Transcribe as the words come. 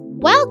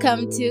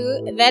Welcome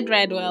to The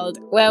Dread World,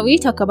 where we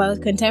talk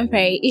about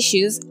contemporary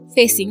issues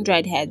facing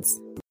dreadheads.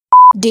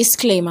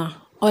 Disclaimer.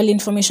 All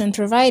information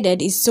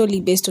provided is solely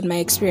based on my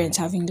experience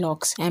having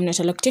locks. I am not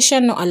a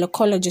loctician, nor a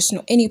lockologist,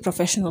 nor any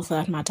professional for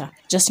that matter.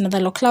 Just another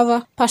lock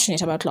lover,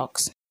 passionate about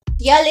locks.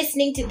 You're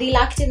listening to The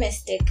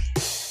Loctimistic.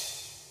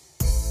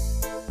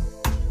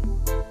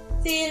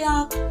 The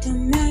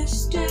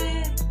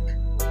Loctimistic.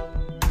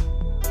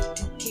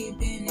 To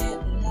keeping it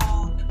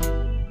locked.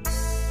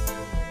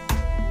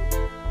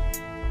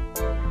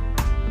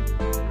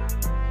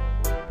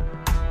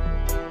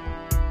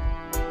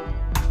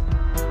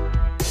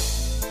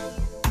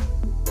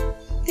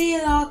 The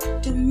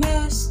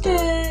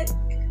Loctimistic.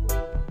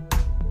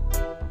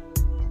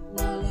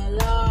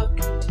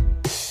 Locked.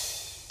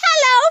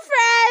 Hello,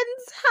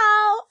 friends.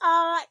 How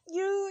are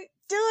you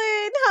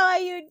doing? How are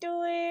you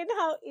doing?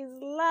 How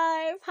is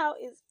life? How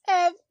is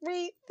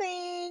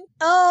everything?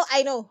 Oh,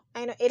 I know.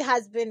 It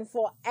has been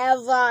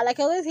forever. Like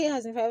I always say, it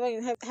has been forever.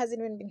 It hasn't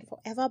even been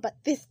forever, but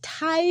this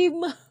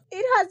time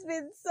it has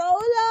been so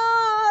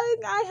long.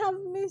 I have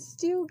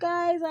missed you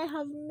guys. I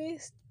have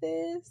missed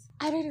this.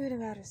 I don't even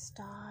know how to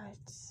start.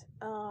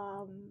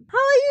 How are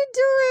you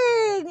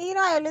doing?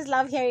 I always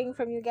love hearing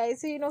from you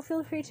guys. So,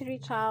 feel free to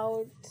reach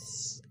out.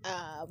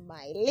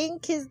 My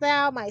link is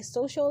there. My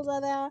socials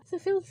are there. So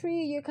feel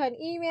free. You can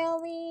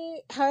email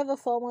me. However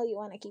formal you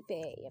want to keep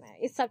it.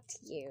 It's up to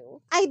you.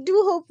 I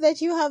do hope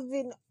that you have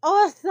been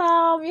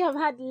awesome. You have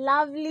had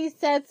lovely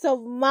sets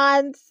of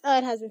months. Oh,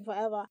 it has been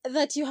forever.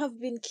 That you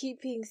have been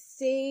keeping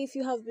safe.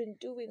 You have been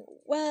doing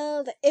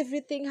well. That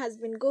everything has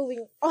been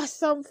going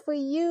awesome for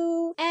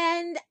you.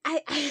 And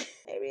I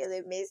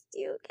really missed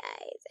you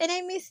guys. And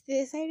I missed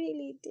this. I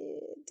really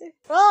did.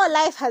 Oh,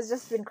 life has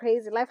just been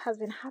crazy. Life has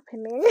been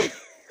happening.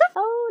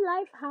 Oh,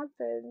 life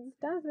happens,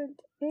 doesn't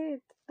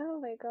it?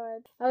 Oh my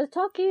god. I was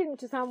talking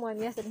to someone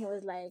yesterday and he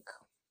was like,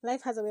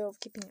 life has a way of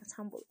keeping us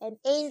humble. And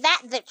ain't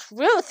that the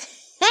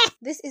truth?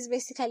 This is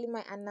basically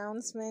my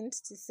announcement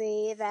to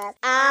say that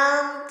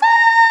I'm back.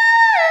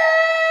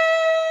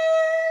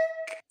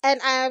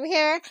 And I am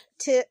here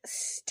to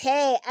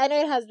stay. I know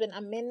it has been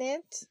a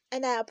minute.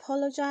 And I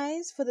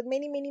apologize for the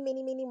many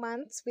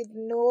months with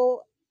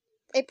no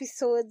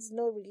episodes,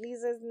 no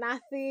releases,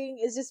 nothing.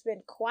 It's just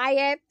been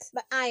quiet,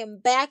 but I am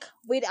back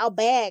with a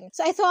bang.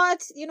 So I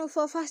thought,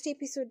 for a first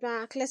episode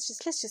back, let's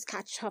just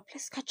catch up.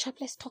 Let's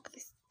talk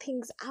these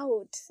things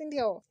out.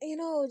 Cindy,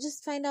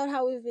 just find out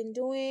how we've been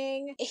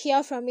doing,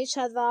 hear from each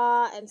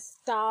other and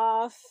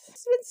stuff.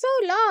 It's been so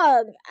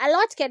long. A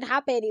lot can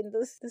happen in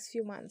this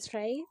few months,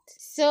 right?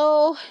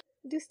 So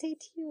do stay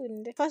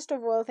tuned. First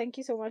of all, thank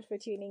you so much for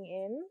tuning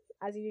in.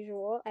 As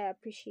usual, I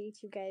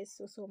appreciate you guys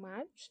so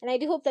much. And I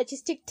do hope that you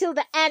stick till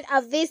the end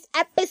of this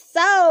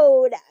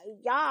episode.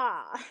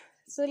 Yeah.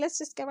 So let's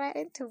just get right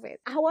into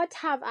it. What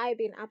have I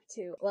been up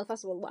to? Well,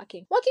 first of all,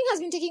 working. Working has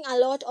been taking a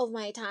lot of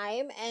my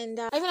time, and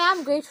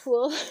I'm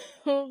grateful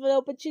for the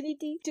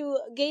opportunity to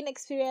gain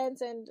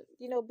experience and,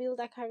 build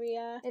a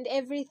career and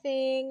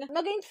everything. I'm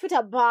not going to put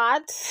a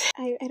but.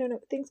 I don't know.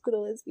 Things could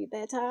always be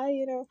better,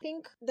 I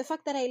think the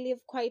fact that I live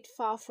quite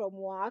far from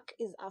work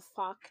is a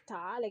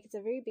factor. Like, it's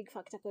a very big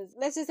factor because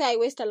let's just say I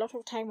waste a lot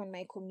of time on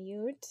my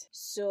commute.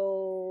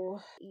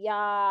 So,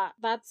 yeah,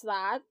 that's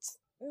that.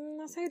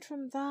 Aside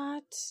from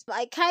that,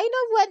 I kind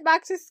of went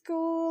back to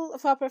school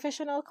for a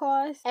professional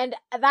course, and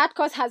that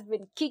course has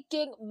been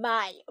kicking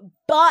my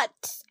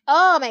butt.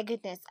 Oh my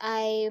goodness,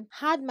 I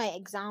had my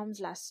exams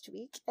last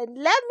week, and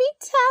let me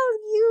tell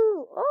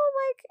you,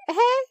 oh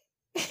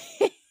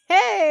my,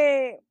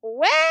 hey,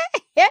 where?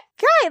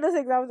 Guy, those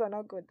exams were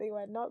not good. They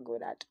were not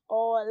good at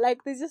all.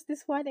 Like, there's just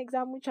this one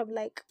exam which I'm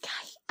like, guy,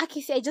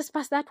 I just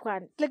passed that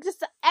one. Like,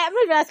 I'm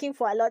not even asking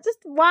for a lot, just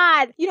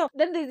one.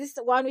 Then there's this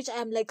one which I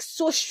am like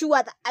so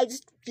sure that I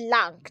just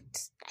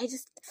blanked. I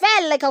just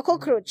fell like a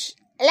cockroach.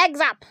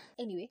 Legs up.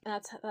 Anyway,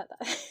 that's that.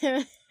 I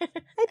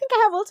think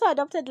I have also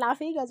adopted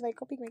laughing as my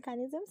coping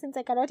mechanism since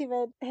I cannot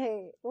even,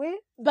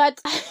 but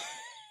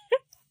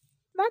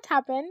that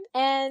happened,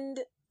 and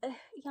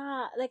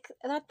yeah, like,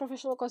 that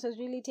professional course is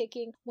really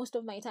taking most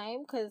of my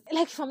time because,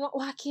 like, if I'm not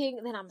working,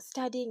 then I'm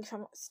studying. If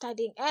I'm not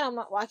studying and I'm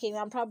not working,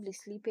 then I'm probably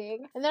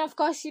sleeping. And then, of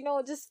course,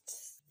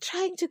 just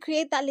trying to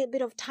create that little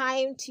bit of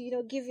time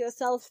to, give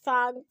yourself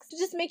thanks, to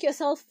just make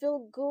yourself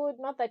feel good.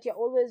 Not that you're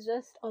always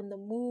just on the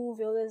move,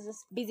 you're always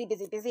just busy.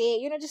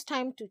 Just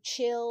time to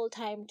chill,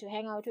 time to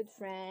hang out with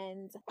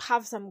friends,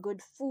 have some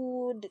good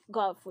food, go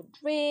out for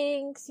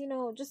drinks,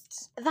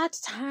 just that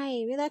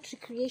time, that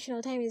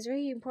recreational time is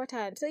very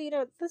important. So,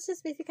 that's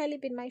just basically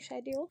been my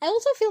schedule. I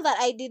also feel that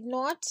I did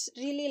not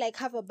really,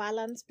 have a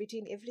balance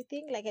between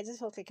everything. Like, I just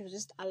felt like it was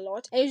just a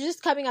lot. And it was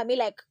just coming at me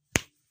like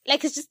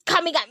it's just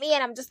coming at me,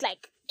 and I'm just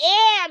like,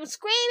 I'm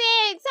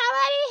screaming,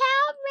 somebody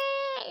help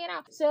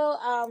me, So,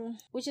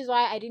 which is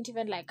why I didn't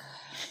even,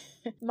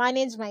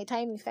 manage my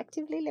time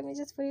effectively. Let me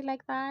just put it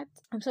like that.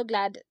 I'm so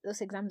glad those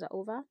exams are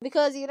over.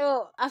 Because,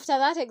 after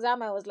that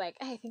exam, I was like,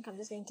 I think I'm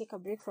just going to take a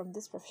break from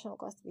this professional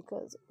course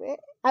because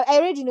I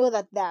already know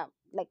that they're,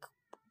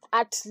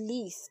 at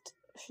least,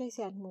 should I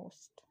say at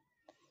most?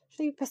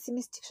 Should I be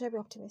pessimistic? Should I be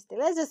optimistic?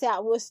 Let's just say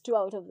at most 2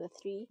 out of the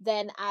 3.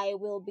 Then I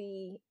will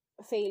be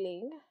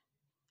failing,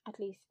 at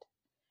least.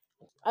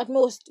 At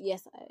most,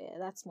 yes,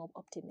 that's more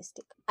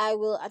optimistic. I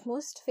will at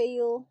most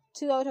fail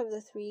 2 out of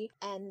the 3,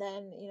 and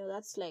then,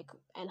 that's like,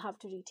 I'll have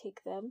to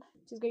retake them,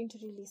 which is going to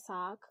really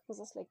suck, because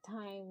that's like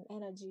time,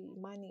 energy,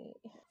 money.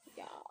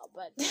 Yeah,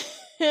 but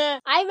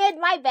I made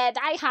my bed.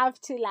 I have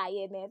to lie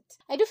in it.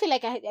 I do feel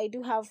like I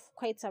do have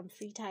quite some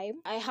free time.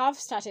 I have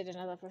started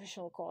another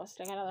professional course,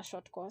 like another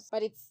short course,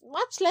 but it's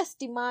much less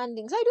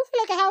demanding. So I do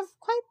feel like I have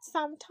quite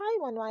some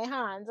time on my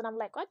hands, and I'm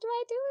like, what do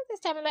I do with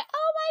this time? I'm like,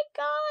 oh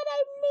my god,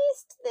 I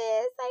missed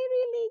this. I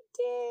really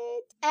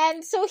did.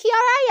 And so here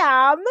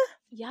I am.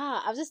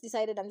 Yeah, I've just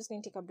decided I'm just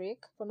going to take a break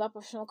from that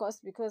professional course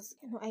because,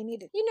 I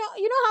need it. You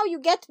know how you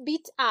get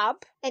beat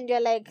up and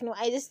you're like, no,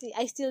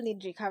 I still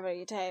need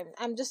recovery time.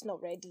 I'm just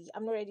not ready.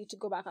 I'm not ready to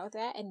go back out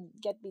there and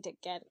get beat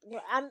again.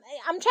 I'm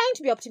trying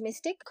to be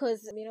optimistic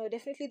because,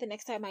 definitely the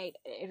next time I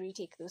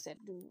retake those and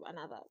do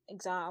another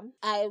exam,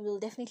 I will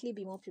definitely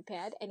be more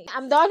prepared. And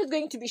I'm the one who's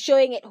going to be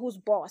showing it who's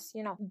boss,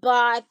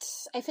 But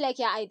I feel like,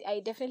 yeah,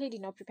 I definitely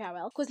did not prepare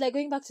well. Because like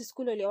going back to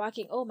school while you're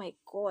working, oh my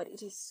god,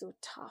 it is so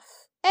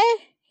tough.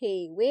 Hey,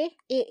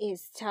 it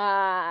is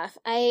tough.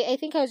 I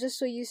think I was just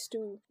so used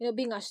to,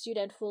 being a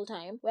student full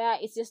time, where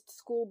it's just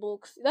school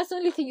books. That's the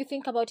only thing you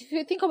think about. If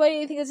you think about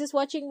anything, it's just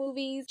watching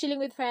movies, chilling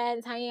with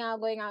friends, hanging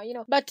out, going out,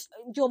 But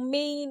your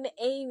main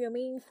aim, your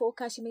main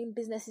focus, your main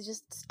business is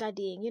just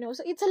studying,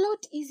 So it's a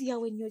lot easier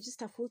when you're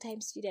just a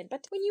full-time student.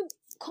 But when you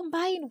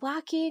combine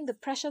working, the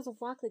pressures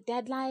of work, the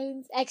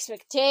deadlines,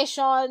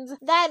 expectations,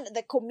 then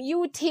the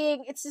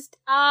commuting, it's just,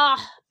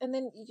 and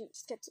then you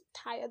just get so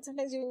tired.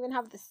 Sometimes you don't even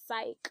have the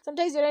psych.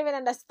 Sometimes you're not even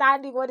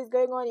understanding what is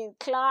going on in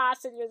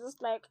class, and you're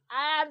just like,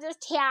 I'm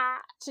just here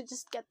to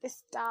just get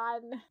this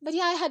done. But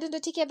yeah, I had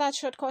undertaken that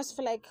short course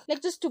for like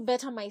just to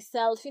better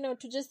myself,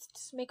 to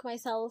just make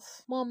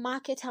myself more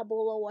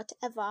marketable or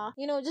whatever,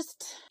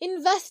 just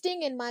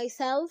investing in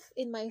myself,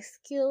 in my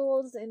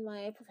skills, in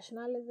my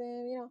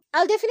professionalism,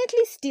 I'll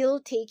definitely still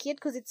take it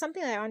because it's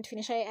something that I want to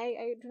finish.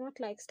 I do not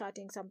like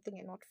starting something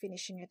and not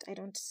finishing it. I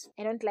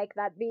don't like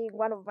that being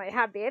one of my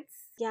habits.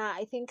 Yeah,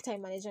 I think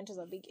time management was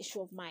a big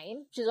issue of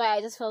mine, which is why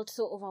I just felt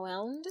so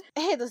overwhelmed.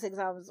 I hate those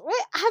exams. Wait,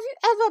 have you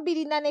ever been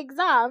in an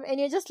exam and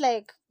you're just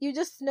like, you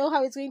just know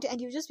how it's going to, and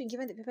you've just been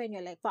given the paper and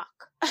you're like, fuck.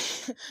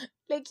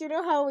 Like,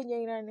 how when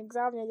you're in an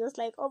exam, you're just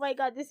like, oh my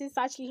god, this is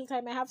such little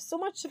time. I have so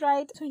much to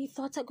write. So many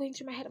thoughts are going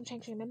through my head. I'm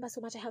trying to remember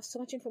so much. I have so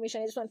much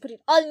information. I just want to put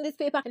it all in this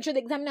paper and show the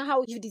examiner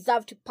how you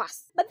deserve to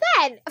pass. But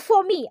then,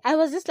 for me, I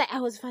was just like, I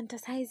was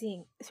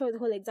fantasizing through the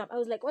whole exam. I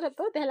was like, what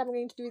the hell am I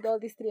going to do with all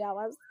these 3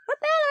 hours? What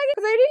the hell?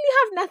 Because I really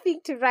have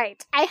nothing to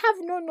write. I have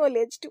no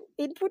knowledge to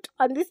input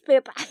on this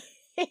paper.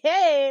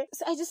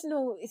 So I just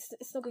know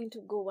it's not going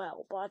to go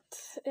well, but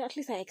at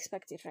least I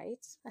expect it,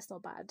 right? That's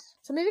not bad.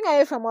 So moving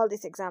away from all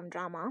this exam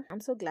drama,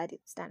 I'm so glad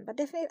it's done, but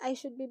definitely I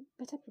should be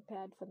better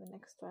prepared for the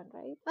next one,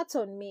 right? That's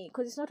on me,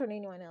 because it's not on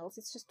anyone else,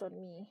 it's just on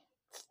me.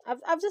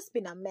 I've just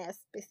been a mess,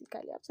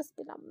 basically. I've just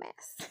been a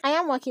mess. I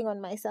am working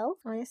on myself,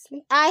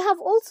 honestly. I have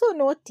also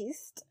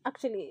noticed,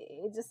 actually,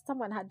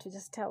 someone had to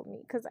just tell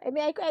me, because I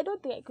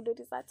don't think I could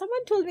notice that.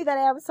 Someone told me that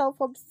I am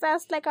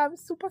self-obsessed, like I'm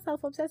super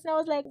self-obsessed, and I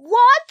was like,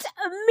 what?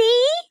 Me?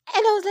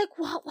 And I was like,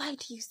 what? Why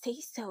do you say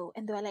so?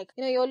 And they were like,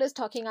 you're always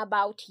talking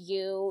about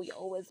you, you're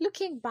always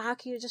looking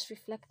back, you're just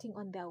reflecting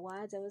on their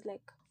words. I was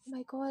like, oh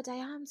my god, I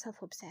am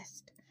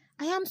self-obsessed.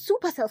 I am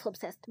super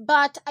self-obsessed.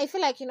 But I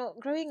feel like,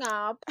 growing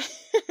up,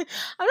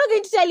 I'm not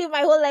going to tell you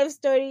my whole life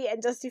story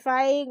and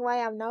justifying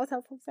why I'm now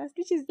self-obsessed,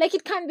 which is, like,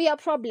 it can be a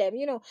problem,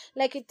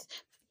 like it,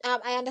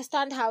 I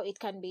understand how it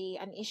can be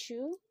an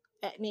issue,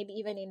 maybe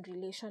even in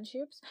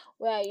relationships,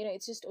 where,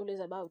 it's just always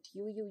about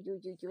you.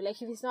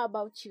 Like, if it's not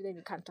about you, then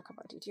you can't talk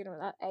about it,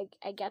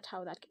 I get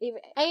how that, and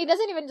it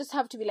doesn't even just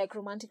have to be, like,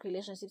 romantic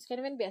relationships. It can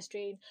even be a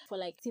strain for,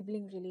 like,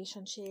 sibling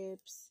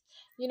relationships,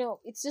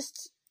 it's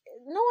just,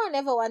 no one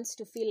ever wants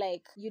to feel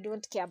like you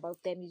don't care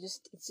about them.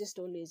 It's just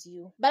always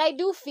you. But I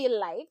do feel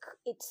like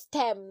it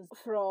stems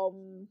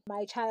from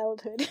my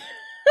childhood.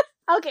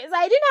 Okay, so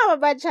I didn't have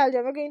a bad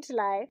childhood, I'm not going to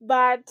lie.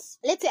 But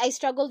let's say I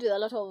struggled with a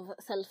lot of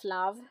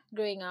self-love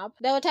growing up.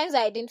 There were times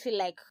I didn't feel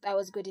like I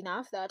was good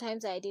enough. There were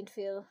times I didn't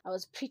feel I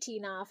was pretty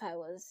enough. I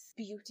was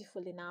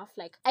beautiful enough.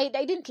 Like, I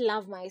didn't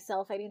love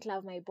myself. I didn't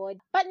love my body.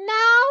 But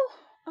now,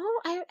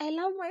 I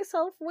love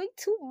myself way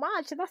too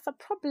much. That's a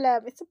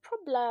problem. It's a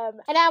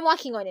problem. And I'm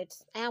working on it.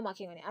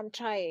 I'm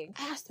trying.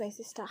 I asked my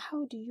sister,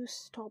 how do you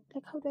stop?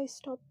 Like, how do I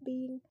stop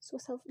being so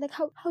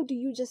how do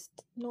you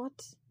just not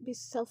be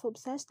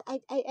self-obsessed?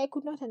 I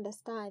could not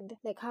understand.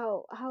 Like,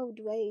 how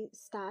do I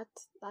start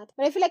that?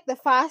 But I feel like the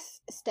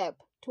first step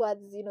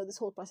towards, this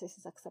whole process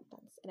is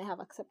acceptance. And I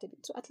have accepted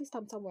it. So at least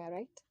I'm somewhere,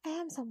 right? I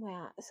am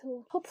somewhere.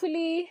 So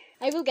hopefully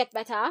I will get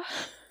better.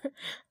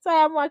 So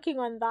I am working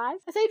on that.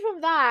 Aside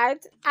from that,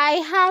 I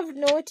have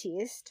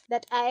noticed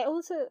that I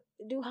also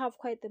do have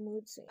quite the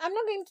mood swing. I'm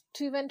not going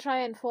to even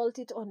try and fault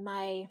it on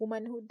my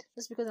womanhood.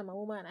 Just because I'm a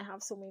woman, I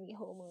have so many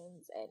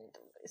hormones. And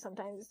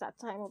sometimes it's that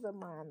time of the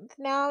month.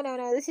 No.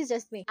 This is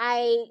just me.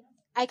 I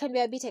I can be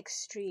a bit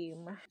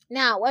extreme.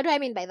 Now, what do I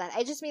mean by that?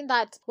 I just mean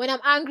that when I'm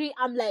angry,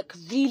 I'm like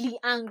really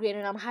angry, and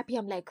when I'm happy,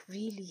 I'm like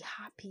really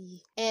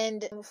happy.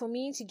 And for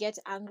me to get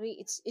angry,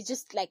 it's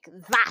just like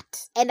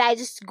that, and I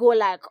just go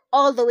like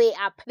all the way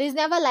up. There's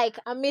never like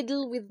a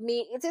middle with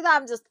me. It's either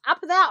I'm just up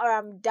there or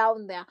I'm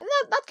down there. And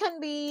that can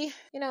be,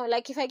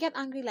 like if I get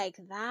angry like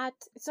that,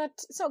 it's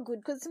not good,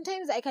 because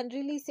sometimes I can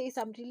really say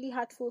some really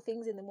hurtful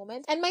things in the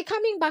moment, and my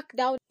coming back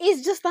down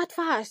is just that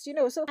fast,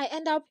 so I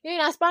end up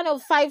in a span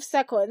of 5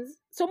 seconds.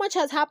 So much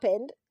has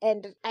happened,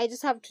 and I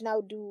just have to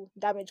now do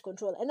damage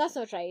control, and that's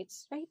not right?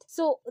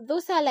 So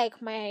those are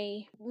like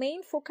my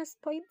main focus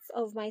points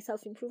of my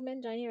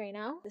self-improvement journey right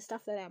now, the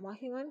stuff that I'm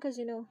working on, because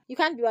you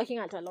can't be working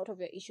at a lot of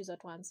your issues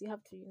at once. You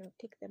have to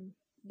take them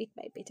bit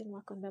by bit and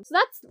work on them. So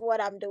that's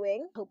what I'm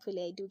doing.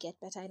 Hopefully I do get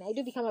better, and I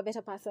do become a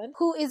better person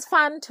who is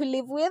fun to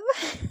live with.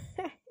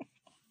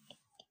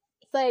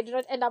 So I do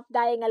not end up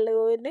dying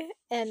alone,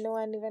 and no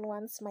one even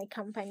wants my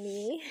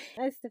company.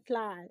 That's the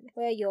plan,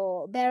 where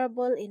you're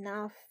bearable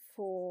enough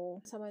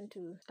for someone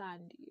to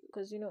stand you,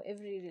 because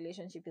every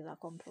relationship is a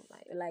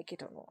compromise, like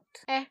it or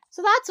not.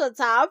 So that's what's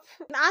up.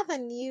 In other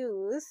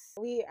news,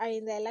 we are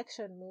in the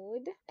election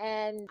mood,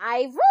 and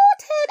I voted.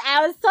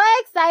 I was so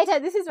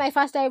excited. This is my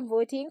first time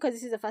voting, because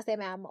this is the first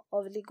time I'm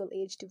of legal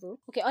age to vote.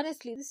 Okay,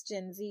 honestly, this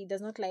Gen Z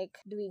does not like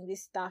doing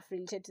this stuff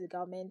related to the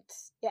government.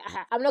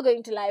 I'm not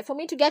going to lie. For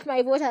me to get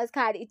my voter's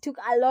card, it took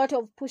a lot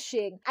of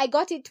pushing. I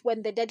got it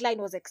when the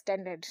deadline was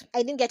extended.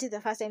 I didn't get it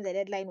the first time the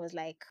deadline was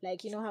like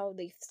how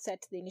they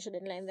set the initial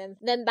deadline,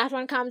 then that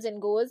one comes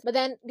and goes. But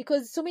then,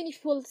 because so many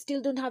people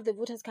still don't have the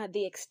voters card,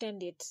 they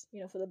extend it,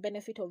 for the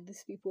benefit of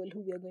these people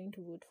who we are going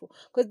to vote for,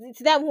 because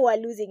it's them who are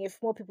losing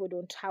if more people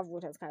don't have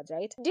voters cards,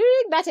 right?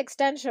 During that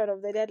extension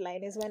of the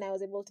deadline is when I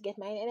was able to get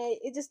mine, and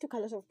it just took a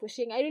lot of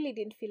pushing. I really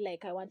didn't feel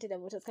like I wanted a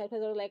voters card,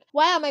 because I was like,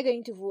 why am I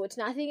going to vote?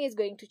 Nothing is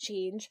going to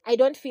change. I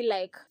don't feel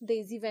like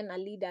there's even a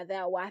leader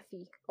there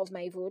worthy of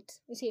my vote,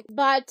 you see.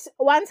 But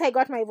once I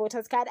got my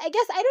voters card, I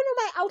guess, I don't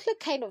know, my outlook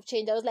kind of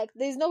changed. I was like,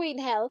 there's no way in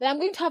hell that I'm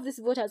going to have this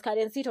voters card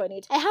and sit on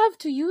it. I have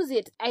to use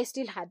it. I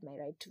still had my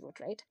right to vote,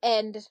 right?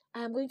 And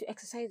I'm going to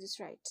exercise this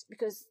right,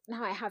 because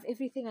now I have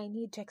everything I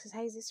need to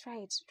exercise this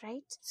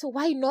right? So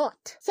why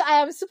not? So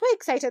I am super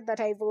excited that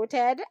I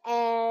voted,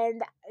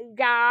 and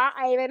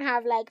I even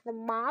have like the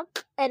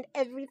mark and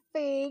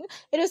everything.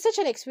 It was such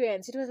an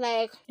experience. It was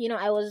like,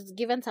 I was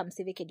given some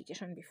civic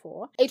education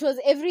before. It was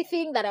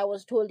everything that I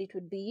was told it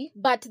would be,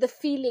 but the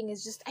feeling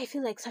is just, I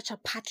feel like such a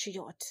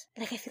patriot.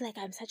 Like, I feel like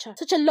I'm such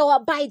a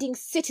law-abiding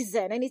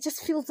citizen, and it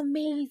just feels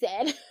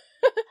amazing.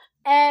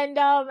 And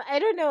I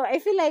don't know, I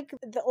feel like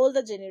the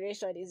older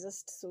generation is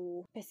just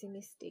so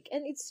pessimistic,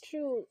 and it's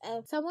true.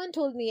 Someone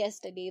told me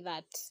yesterday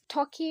that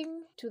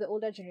talking to the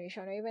older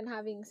generation, or even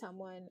having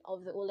someone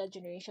of the older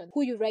generation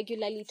who you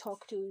regularly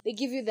talk to, they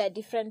give you their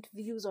different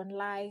views on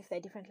life,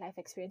 their different life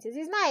experiences.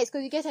 It's nice,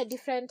 because you get a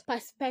different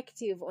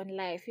perspective on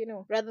life,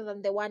 rather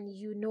than the one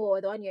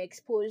or the one you're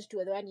exposed to,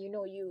 or the one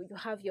you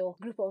have your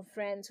group of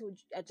friends who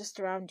are just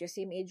around your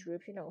same age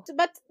group, So,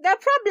 but the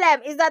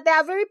problem is that they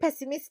are very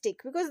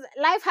pessimistic, because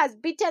life has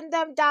beaten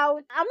them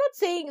down. I'm not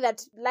saying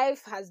that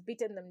life has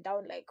beaten them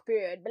down, like,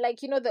 period, but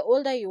the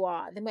older you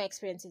are, the more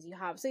experiences you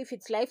have. So if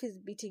it's life is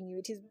beating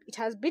you, it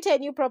has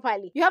beaten you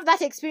properly. You have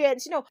that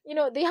experience,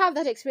 they have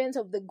that experience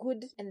of the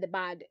good and the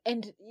bad,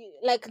 and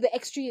like the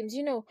extremes,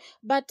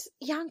 but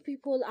young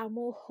people are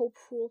more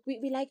hopeful.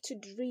 We like to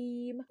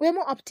dream. We're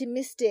more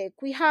optimistic.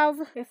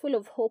 We're full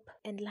of hope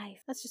and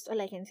life. That's just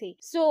all I can say.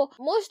 So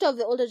most of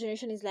the older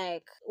generation is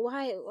like,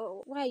 why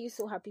are you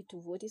so happy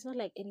to vote? It's not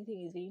like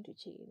anything is going to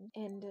change,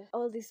 and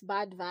all these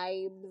bad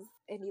vibes,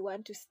 and you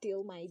want to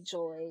steal my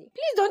joy.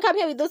 Please don't come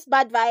here with those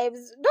bad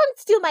vibes. Don't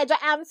steal my joy.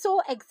 I'm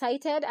so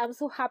excited. I'm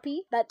so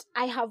happy that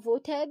I have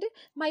voted.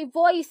 My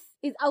voice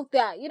is out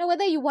there,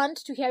 whether you want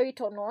to hear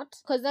it or not,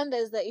 because then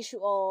there's the issue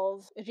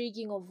of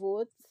rigging of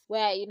votes,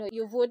 where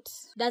your vote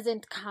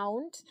doesn't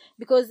count,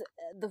 because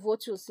the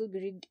votes will still be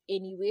rigged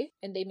anyway,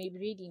 and they may be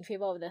rigged in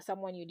favor of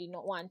someone you did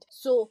not want.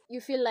 So you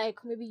feel like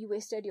maybe you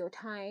wasted your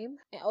time,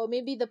 or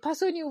maybe the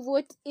person you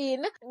vote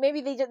in,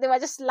 maybe they were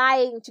just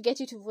lying to get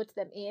you to vote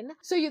them in.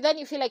 So you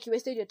feel like you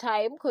wasted your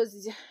time,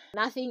 because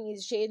nothing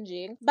is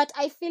changing. But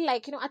I feel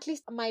like, at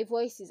least my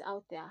voice is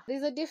out there.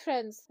 There's a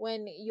difference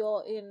when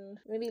you're in,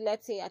 maybe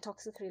let's say, a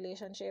toxic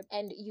relationship,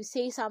 and you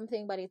say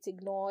something but it's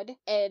ignored,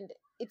 and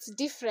it's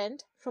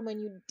different from when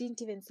you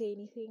didn't even say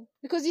anything.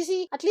 Because you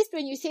see, at least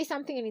when you say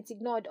something and it's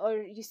ignored, or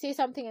you say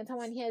something and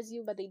someone hears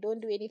you but they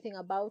don't do anything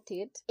about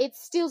it,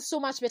 it's still so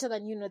much better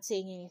than you not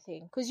saying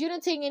anything. Because you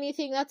not saying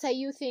anything, that's a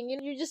you thing.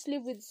 You just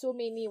live with so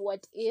many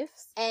what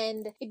ifs,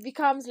 and it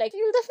becomes like,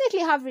 you'll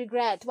definitely have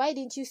regret. Why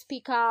didn't you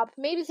speak up?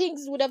 Maybe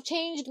things would have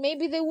changed,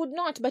 maybe they would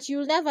not, but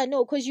you'll never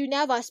know, because you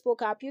never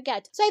spoke up, you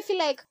get. So I feel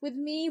like with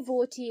me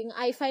voting,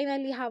 I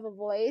finally have a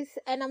voice,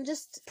 and I'm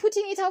just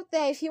putting it out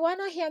there. If you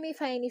wanna hear me,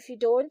 fine. If you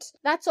don't,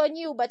 that's on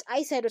you. you, but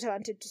I said what I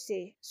wanted to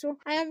say. So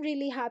I am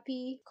really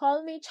happy.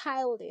 Call me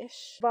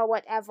childish, but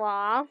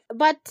whatever.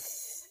 But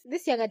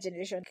this younger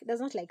generation does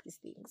not like these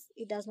things.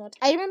 It does not.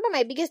 I remember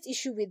my biggest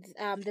issue with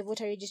the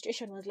voter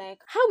registration was like,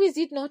 how is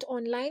it not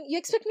online? You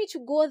expect me to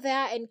go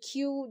there and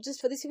queue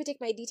just for this people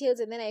take my details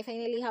and then I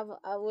finally have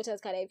a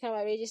voter's card. I become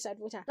a registered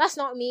voter. That's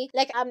not me.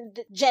 Like, I'm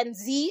Gen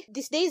Z.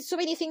 These days, so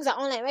many things are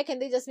online. Why can't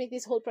they just make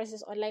this whole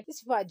process online?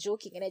 These people are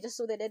joking, and I just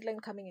saw the deadline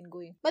coming and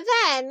going. But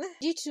then,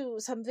 due to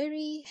some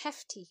very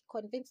hefty,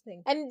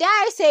 convincing, and dare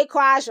I say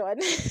coercion,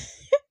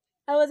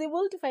 I was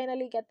able to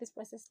finally get this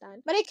process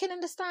done. But I can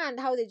understand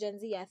how the Gen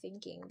Z are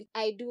thinking.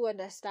 I do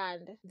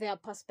understand their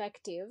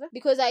perspective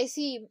because I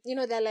see,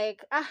 they're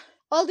like,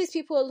 all these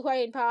people who are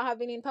in power have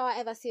been in power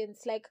ever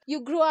since. Like, you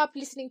grew up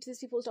listening to these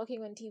people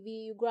talking on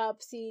TV, you grew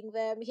up seeing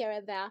them here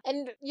and there.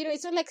 And,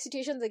 it's not like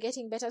situations are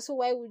getting better, so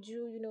why would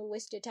you,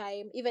 waste your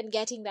time even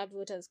getting that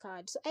voter's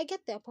card? So I get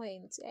their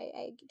point.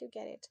 I do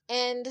get it.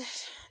 And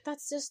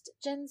that's just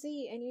Gen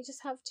Z, and you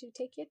just have to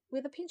take it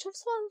with a pinch of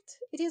salt.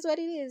 It is what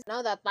it is.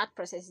 Now that that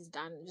process is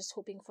done, I'm just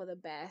hoping for the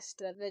best,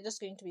 that they're just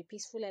going to be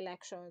peaceful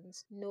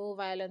elections, no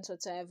violence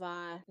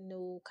whatsoever,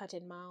 no cat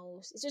and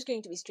mouse. It's just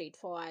going to be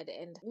straightforward,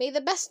 and may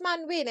the best man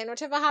win, and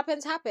whatever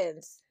happens,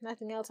 happens.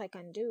 Nothing else I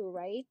can do,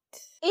 right?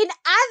 In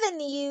other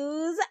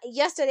news,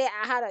 yesterday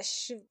I had a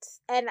shoot,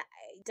 and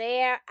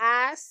dare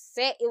I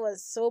say it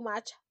was so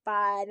much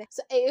fun.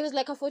 So it was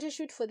like a photo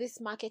shoot for this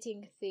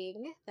marketing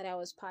thing that I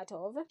was part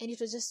of, and it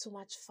was just so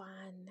much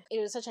fun. It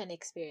was such an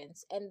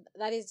experience, and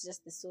that is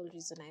just the sole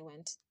reason I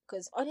went.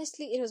 Because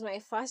honestly, it was my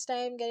first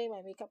time getting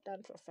my makeup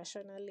done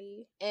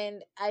professionally,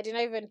 and I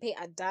didn't even pay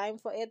a dime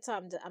for it, so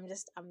I'm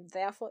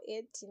there for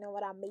it, you know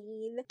what I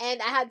mean?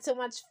 And I had so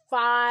much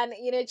fun,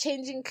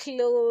 changing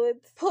clothes,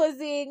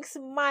 posing,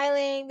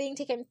 smiling, being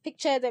taken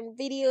pictures and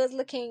videos,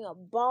 looking a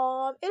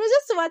bomb. It was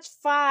just so much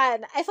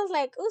fun. I felt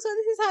like, oh, so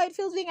this is how it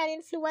feels being an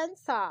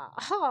influencer.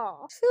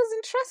 It feels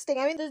interesting.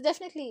 I mean, there's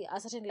definitely a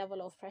certain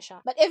level of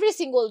pressure, but every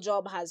single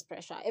job has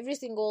pressure. Every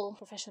single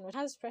profession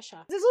has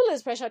pressure. There's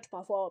always pressure to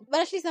perform, but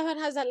at least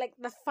everyone has that, like,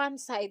 the fun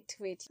side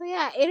to it. So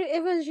yeah,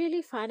 it was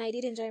really fun. I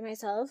did enjoy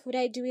myself. Would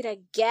I do it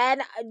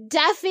again?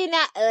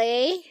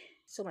 Definitely.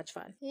 So much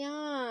fun.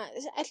 Yeah,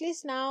 at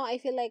least now I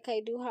feel like I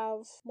do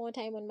have more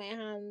time on my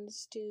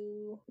hands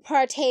to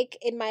partake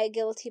in my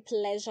guilty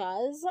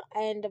pleasures.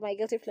 And my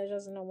guilty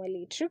pleasures are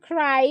normally true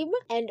crime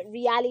and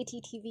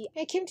reality TV.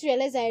 I came to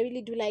realize I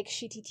really do like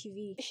shitty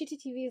TV. Shitty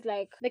TV is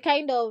like the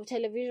kind of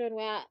television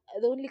where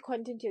the only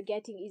content you're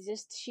getting is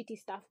just shitty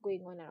stuff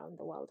going on around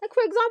the world. Like,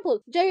 for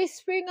example, Jerry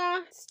Springer,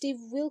 Steve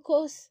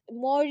Wilkos,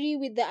 Maury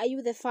with the Are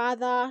You the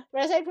Father?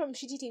 But aside from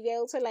shitty TV, I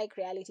also like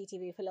reality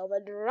TV for love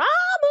and drama.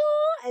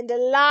 And the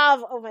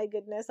love, oh my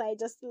goodness, I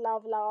just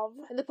love love.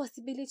 And the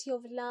possibility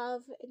of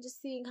love, and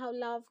just seeing how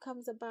love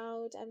comes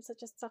about. I'm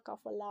such a sucker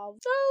for love.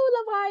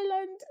 Oh, Love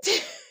Island.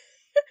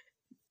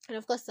 And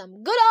of course,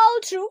 some good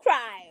old true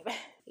crime.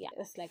 Yeah,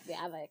 it's like the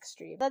other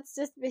extreme. That's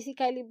just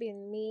basically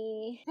been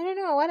me. I don't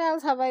know, what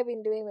else have I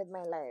been doing with my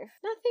life?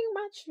 Nothing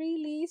much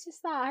really, it's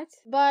just that.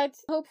 But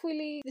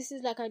hopefully this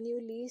is like a new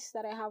lease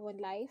that I have on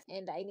life,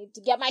 and I need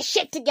to get my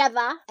shit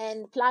together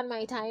and plan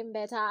my time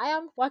better. I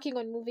am working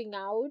on moving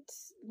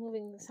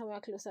somewhere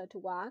closer to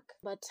work,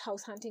 but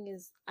house hunting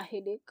is a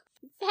headache.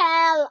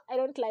 Hell, I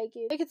don't like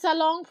it. Like, it's a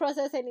long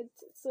process, and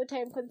it's so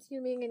time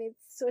consuming, and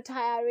it's so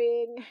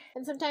tiring.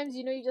 And sometimes,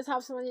 you just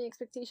have so many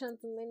expectations,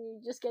 and then you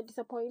just get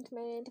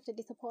disappointment after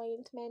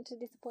disappointment to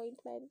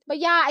disappointment. But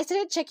yeah, I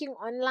started checking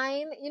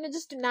online,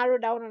 just to narrow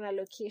down on a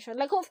location.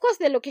 Like, of course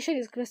the location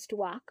is close to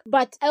work,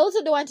 but I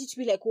also don't want it to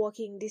be like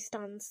walking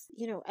distance.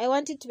 I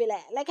want it to be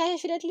like I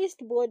should at least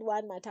board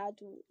one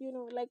matatu,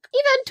 like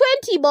even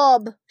 20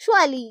 bob.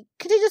 Surely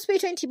could I just pay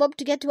 20 bob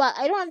to get to work?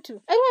 I don't want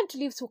to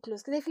live so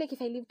close, because I feel like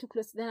if I live too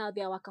close, then I'll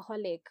be a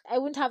workaholic. I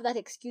wouldn't have that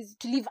excuse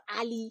to leave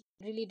early.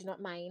 Really do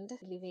not mind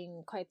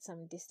living quite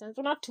some distance,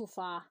 but not too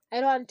far.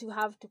 I don't want to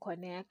have to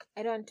connect.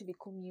 I don't want to be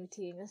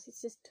commuting.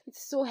 It's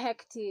so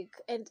hectic,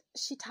 and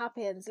shit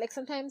happens. Like,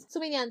 sometimes so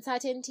many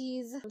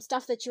uncertainties,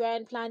 stuff that you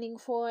aren't planning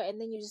for, and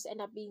then you just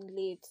end up being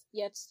late,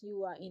 yet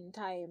you are in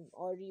time,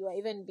 or you are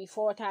even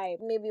before time,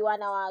 maybe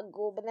 1 hour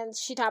ago, but then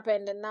shit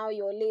happened and now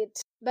you're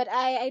late. But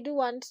I do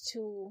want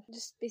to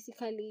just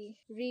basically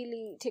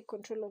really take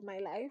control of my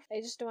life.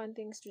 I just don't want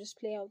things to just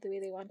play out the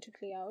way they want to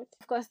play out.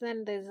 Of course,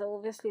 then there's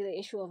obviously the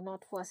issue of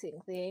not forcing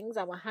things.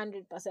 I'm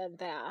 100%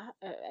 there.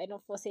 I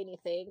don't force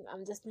anything.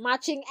 I'm just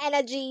matching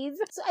energies.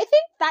 So I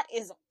think that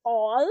is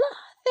all.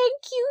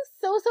 Thank you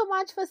so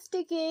much for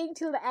sticking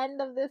till the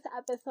end of this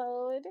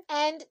episode.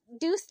 And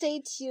do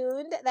stay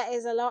tuned. There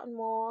is a lot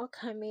more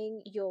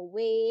coming your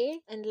way.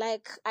 And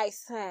like I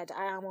said,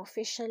 I am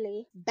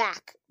officially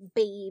back,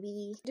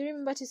 baby. Do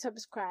remember to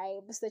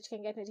subscribe so that you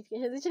can get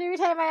notifications each and every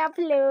time I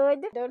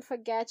upload. Don't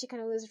forget, you can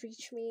always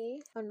reach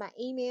me on my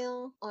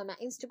email, on my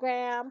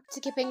Instagram. To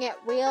keeping it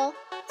real,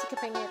 to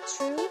keeping it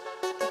true,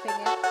 to keeping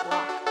it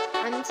raw.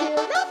 Until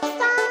next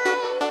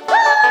time.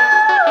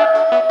 Bye!